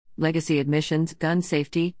Legacy admissions, gun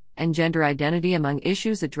safety, and gender identity among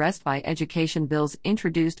issues addressed by education bills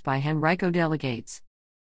introduced by Henrico delegates.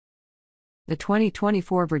 The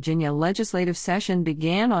 2024 Virginia legislative session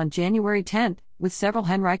began on January 10, with several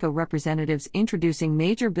Henrico representatives introducing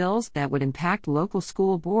major bills that would impact local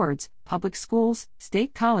school boards, public schools,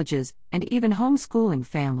 state colleges, and even homeschooling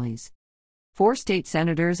families. 4 state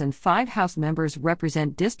senators and 5 House members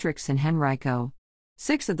represent districts in Henrico.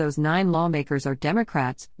 6 of those 9 lawmakers are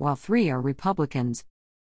Democrats, while 3 are Republicans.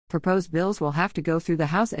 Proposed bills will have to go through the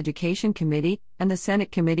House Education Committee and the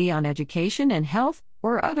Senate Committee on Education and Health,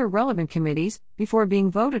 or other relevant committees, before being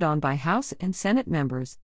voted on by House and Senate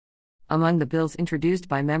members. Among the bills introduced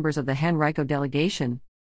by members of the Henrico delegation: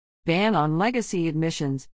 ban on legacy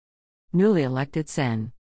admissions. Newly elected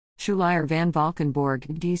Sen. Schulier Van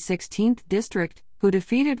Valkenborg, D. 16th District, who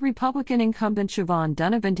defeated Republican incumbent Siobhan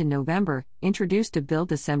Donovan in November, introduced a bill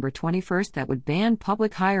December 21 that would ban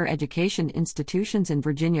public higher education institutions in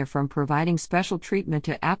Virginia from providing special treatment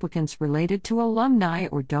to applicants related to alumni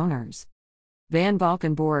or donors. Van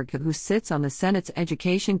Valkenborg, who sits on the Senate's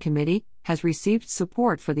Education Committee, has received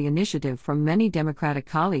support for the initiative from many Democratic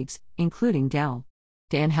colleagues, including Del.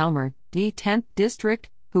 Dan Helmer, D. 10th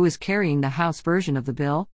District, who is carrying the House version of the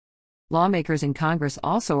bill. Lawmakers in Congress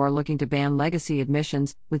also are looking to ban legacy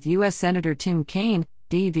admissions, with U.S. Senator Tim Kaine,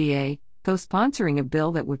 DVA, co-sponsoring a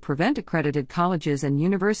bill that would prevent accredited colleges and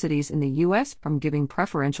universities in the U.S. from giving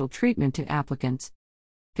preferential treatment to applicants.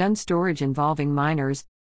 Gun storage involving minors.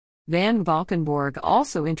 Van Valkenborg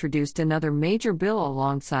also introduced another major bill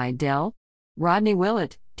alongside Del. Rodney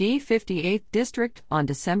Willett, D. 58th District, on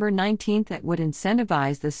December 19 that would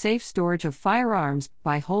incentivize the safe storage of firearms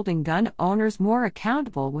by holding gun owners more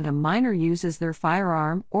accountable when a minor uses their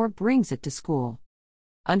firearm or brings it to school.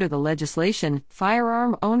 Under the legislation,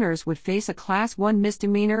 firearm owners would face a Class 1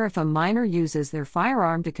 misdemeanor if a minor uses their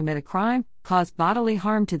firearm to commit a crime, cause bodily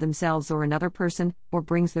harm to themselves or another person, or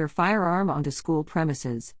brings their firearm onto school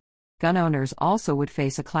premises. Gun owners also would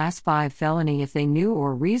face a Class 5 felony if they knew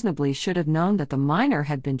or reasonably should have known that the minor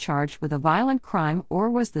had been charged with a violent crime or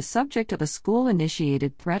was the subject of a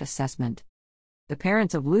school-initiated threat assessment. The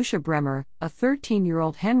parents of Lucia Bremer, a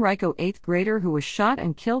 13-year-old Henrico 8th grader who was shot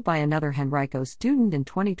and killed by another Henrico student in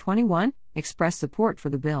 2021, expressed support for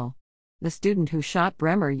the bill. The student who shot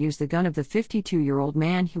Bremer used the gun of the 52-year-old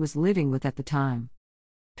man he was living with at the time.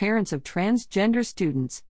 Parents of transgender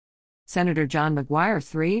students. Senator John McGuire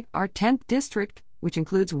III, our 10th District, which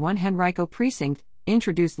includes 1 Henrico precinct,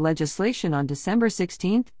 introduced legislation on December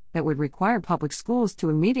 16 that would require public schools to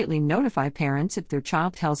immediately notify parents if their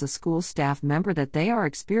child tells a school staff member that they are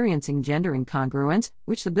experiencing gender incongruence,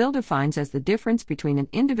 which the bill defines as the difference between an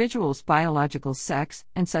individual's biological sex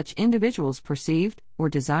and such individual's perceived or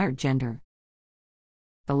desired gender.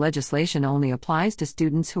 The legislation only applies to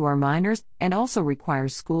students who are minors and also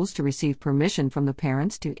requires schools to receive permission from the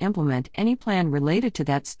parents to implement any plan related to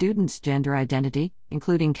that student's gender identity,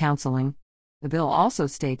 including counseling. The bill also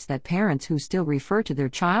states that parents who still refer to their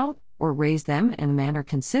child or raise them in a manner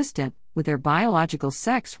consistent with their biological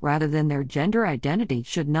sex rather than their gender identity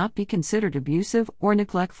should not be considered abusive or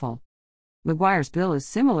neglectful. McGuire's bill is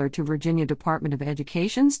similar to Virginia Department of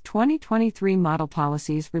Education's 2023 model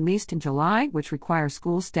policies released in July, which require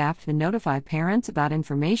school staff to notify parents about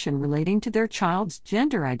information relating to their child's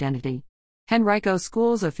gender identity. Henrico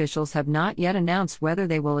schools officials have not yet announced whether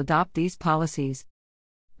they will adopt these policies.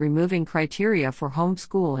 Removing criteria for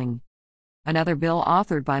homeschooling. Another bill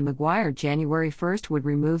authored by McGuire January 1 would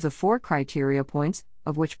remove the 4 criteria points,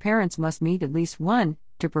 of which parents must meet at least 1,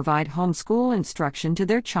 to provide homeschool instruction to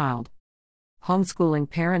their child. Homeschooling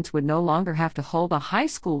parents would no longer have to hold a high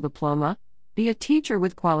school diploma, be a teacher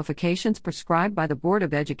with qualifications prescribed by the Board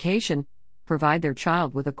of Education, provide their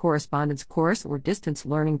child with a correspondence course or distance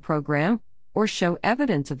learning program, or show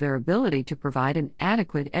evidence of their ability to provide an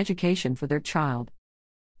adequate education for their child.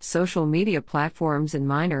 Social media platforms and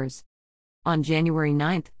minors. On January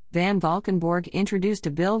 9, Van Valkenborg introduced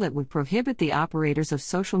a bill that would prohibit the operators of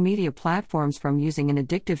social media platforms from using an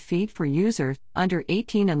addictive feed for users under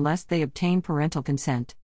 18 unless they obtain parental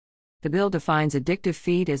consent. The bill defines addictive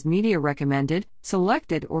feed as media recommended,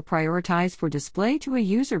 selected, or prioritized for display to a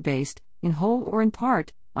user based, in whole or in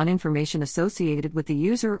part, on information associated with the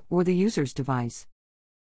user or the user's device.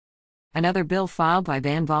 Another bill filed by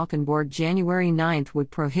Van Valkenborg January 9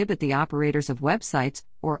 would prohibit the operators of websites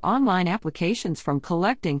or online applications from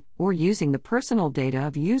collecting or using the personal data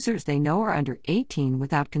of users they know are under 18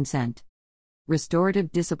 without consent.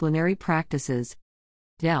 Restorative disciplinary practices.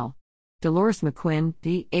 Del. Dolores McQuinn,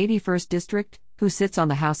 the 81st District, who sits on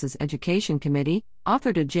the House's Education Committee,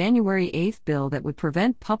 authored a January 8 bill that would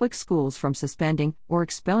prevent public schools from suspending or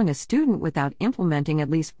expelling a student without implementing at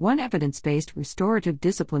least one evidence-based restorative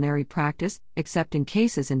disciplinary practice, except in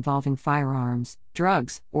cases involving firearms,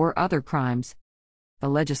 drugs, or other crimes. The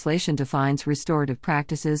legislation defines restorative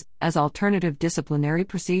practices as alternative disciplinary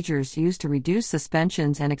procedures used to reduce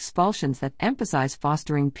suspensions and expulsions that emphasize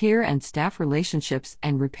fostering peer and staff relationships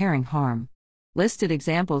and repairing harm. Listed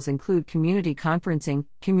examples include community conferencing,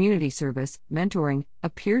 community service, mentoring, a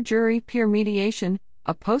peer jury, peer mediation,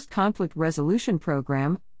 a post-conflict resolution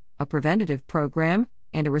program, a preventative program,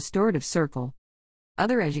 and a restorative circle.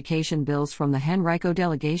 Other education bills from the Henrico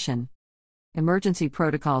delegation. Emergency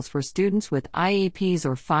protocols for students with IEPs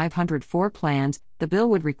or 504 plans. The bill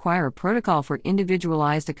would require a protocol for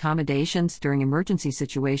individualized accommodations during emergency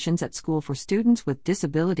situations at school for students with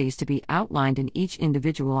disabilities to be outlined in each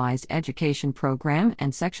individualized education program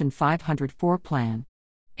and Section 504 plan.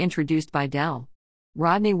 Introduced by Del.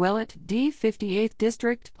 Rodney Willett, D. 58th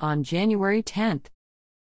District, on January 10.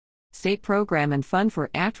 State Program and Fund for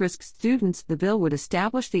At-Risk Students. The bill would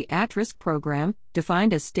establish the At-Risk Program,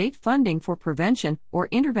 defined as state funding for prevention or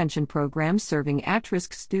intervention programs serving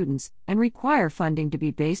at-risk students, and require funding to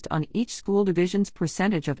be based on each school division's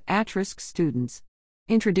percentage of at-risk students.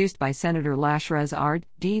 Introduced by Senator Lashrez Ard,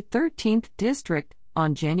 D. 13th District,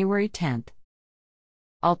 on January 10.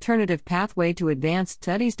 Alternative Pathway to Advanced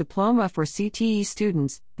Studies Diploma for CTE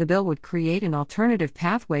students. The bill would create an alternative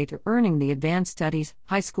pathway to earning the Advanced Studies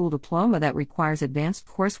high school diploma that requires advanced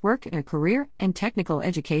coursework in a career and technical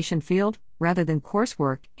education field, rather than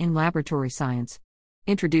coursework in laboratory science.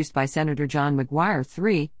 Introduced by Senator John McGuire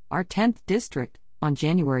III, our 10th District, on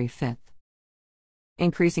January 5.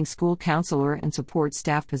 Increasing school counselor and support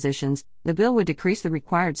staff positions. The bill would decrease the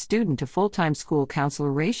required student to full-time school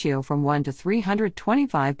counselor ratio from 1 to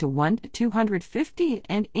 325 to 1 to 250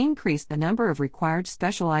 and increase the number of required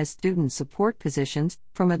specialized student support positions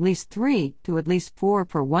from at least 3 to at least 4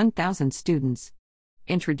 per 1,000 students.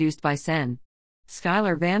 Introduced by Sen.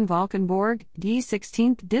 Schuyler Van Valkenborg, D.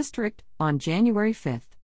 16th District, on January 5.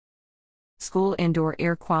 School indoor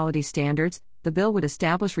air quality standards. The bill would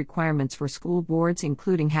establish requirements for school boards,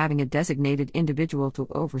 including having a designated individual to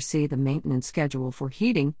oversee the maintenance schedule for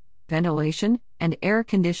heating, ventilation, and air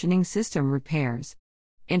conditioning system repairs.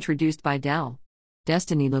 Introduced by Del.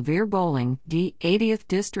 Destiny LaVere Bowling, D. 80th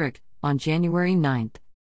District, on January 9.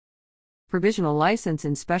 Provisional license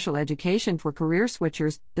in special education for career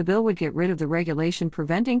switchers. The bill would get rid of the regulation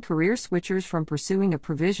preventing career switchers from pursuing a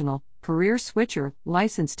provisional career switcher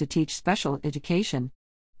license to teach special education.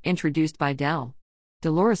 Introduced by Del.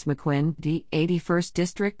 Dolores McQuinn, D. 81st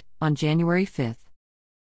District, on January 5.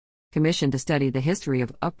 Commission to study the history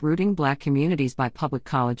of uprooting Black communities by public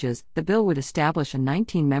colleges. The bill would establish a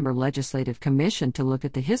 19-member legislative commission to look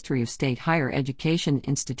at the history of state higher education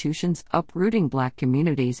institutions uprooting Black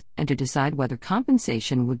communities and to decide whether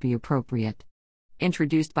compensation would be appropriate.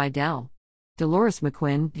 Introduced by Del. Dolores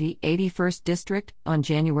McQuinn, D. 81st District, on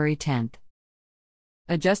January 10.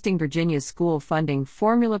 Adjusting Virginia's school funding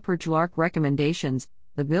formula per JLARC recommendations.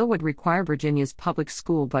 The bill would require Virginia's public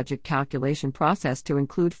school budget calculation process to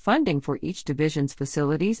include funding for each division's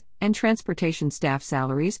facilities and transportation staff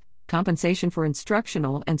salaries, compensation for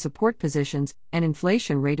instructional and support positions, and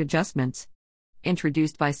inflation rate adjustments.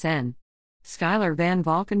 Introduced by Sen. Schuyler Van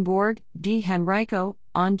Valkenborg, D. Henrico,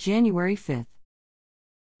 on January 5.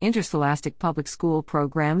 Interscholastic public school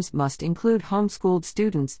programs must include homeschooled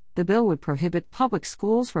students. The bill would prohibit public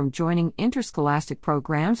schools from joining interscholastic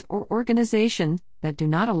programs or organizations that do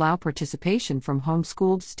not allow participation from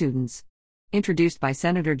homeschooled students. Introduced by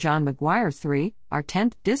Senator John McGuire III, our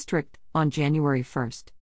 10th District, on January 1.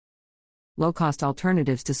 Low-cost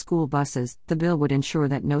alternatives to school buses. The bill would ensure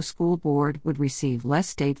that no school board would receive less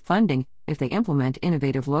state funding if they implement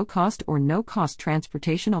innovative low-cost or no-cost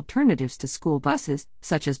transportation alternatives to school buses,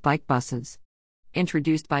 such as bike buses.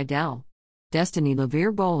 Introduced by Del. Destiny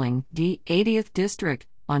LaVere Bowling, D. 80th District,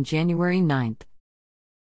 on January 9.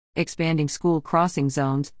 Expanding school crossing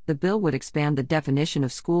zones. The bill would expand the definition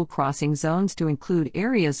of school crossing zones to include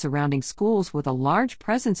areas surrounding schools with a large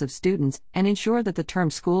presence of students and ensure that the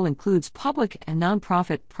term school includes public and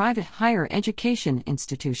nonprofit private higher education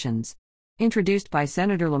institutions. Introduced by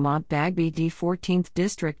Senator Lamont Bagby, D. 14th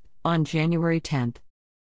District, on January 10.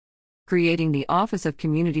 Creating the Office of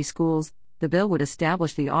Community Schools. The bill would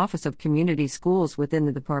establish the Office of Community Schools within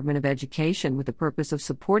the Department of Education with the purpose of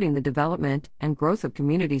supporting the development and growth of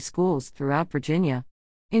community schools throughout Virginia.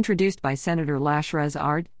 Introduced by Senator Lashrez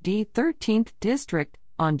Ard, D. 13th District,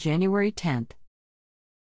 on January 10.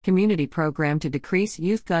 Community Program to Decrease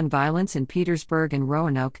Youth Gun Violence in Petersburg and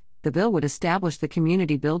Roanoke. the bill would establish the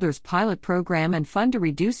Community Builders Pilot Program and fund to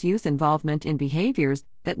reduce youth involvement in behaviors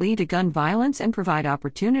that lead to gun violence and provide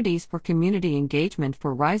opportunities for community engagement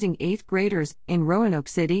for rising 8th graders in Roanoke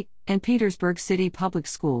City and Petersburg City Public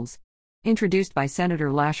Schools. Introduced by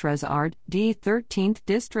Senator Lashrez Ard, D. 13th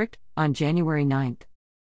District, on January 9.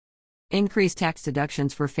 Increase tax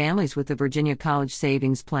deductions for families with the Virginia College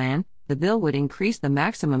Savings Plan. The bill would increase the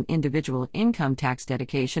maximum individual income tax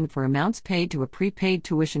deduction for amounts paid to a prepaid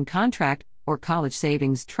tuition contract or college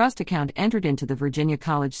savings trust account entered into the Virginia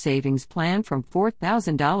College Savings Plan from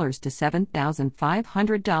 $4,000 to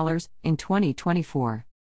 $7,500 in 2024.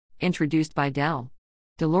 Introduced by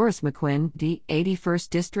Dolores McQuinn, D. 81st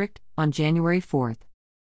District, on January 4.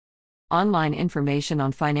 Online information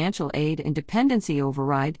on financial aid and dependency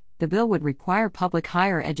override. The bill would require public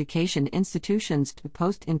higher education institutions to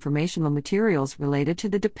post informational materials related to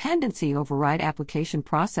the dependency override application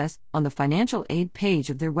process on the financial aid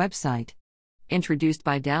page of their website. Introduced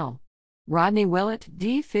by Rodney Willett,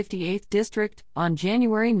 D. 58th District, on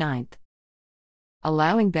January 9.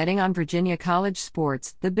 Allowing betting on Virginia college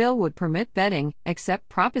sports. The bill would permit betting, except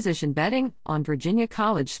proposition betting, on Virginia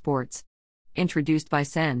college sports. Introduced by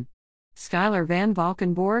Sen. Schuyler Van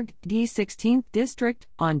Valkenborg, D. 16th District,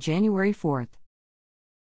 on January 4.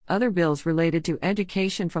 Other bills related to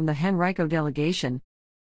education from the Henrico delegation.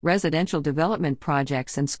 Residential development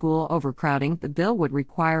projects and school overcrowding. The bill would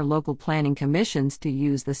require local planning commissions to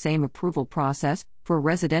use the same approval process for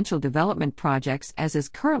residential development projects as is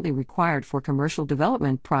currently required for commercial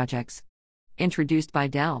development projects. Introduced by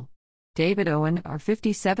David Owen, R.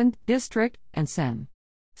 57th District, and Sen.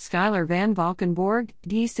 Schuyler Van Valkenborg,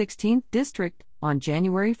 D. 16th District, on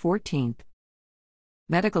January 14.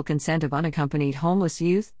 Medical consent of unaccompanied homeless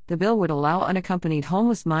youth. The bill would allow unaccompanied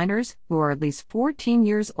homeless minors who are at least 14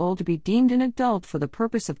 years old to be deemed an adult for the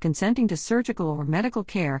purpose of consenting to surgical or medical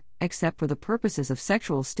care, except for the purposes of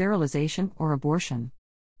sexual sterilization or abortion.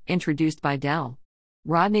 Introduced by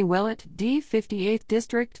Rodney Willett, D. 58th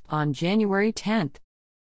District, on January 10.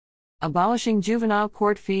 Abolishing juvenile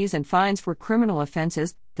court fees and fines for criminal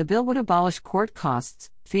offenses. The bill would abolish court costs,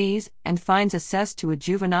 fees, and fines assessed to a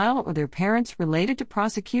juvenile or their parents related to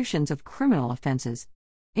prosecutions of criminal offenses.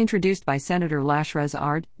 Introduced by Senator Lashrez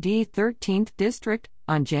Ard, D. 13th District,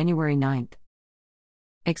 on January 9.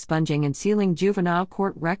 Expunging and sealing juvenile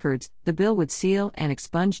court records. The bill would seal and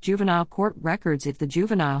expunge juvenile court records if the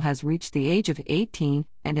juvenile has reached the age of 18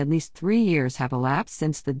 and at least 3 years have elapsed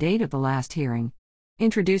since the date of the last hearing.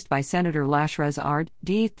 Introduced by Senator Lashrez Ard,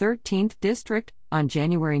 D. 13th District, on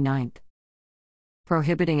January 9.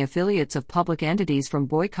 Prohibiting affiliates of public entities from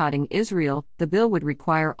boycotting Israel. The bill would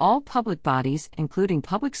require all public bodies, including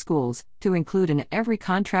public schools, to include in every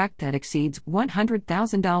contract that exceeds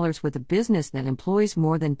 $100,000 with a business that employs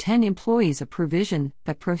more than 10 employees a provision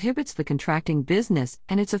that prohibits the contracting business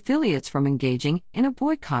and its affiliates from engaging in a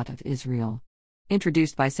boycott of Israel.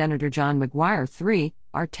 Introduced by Senator John McGuire III,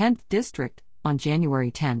 our 10th District, on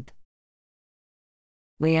January 10.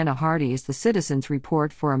 Leanna Hardy is the Citizens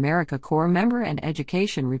Report for America Corps member and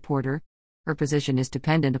education reporter. Her position is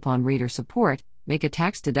dependent upon reader support. Make a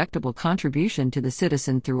tax-deductible contribution to the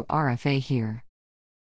Citizen through RFA here.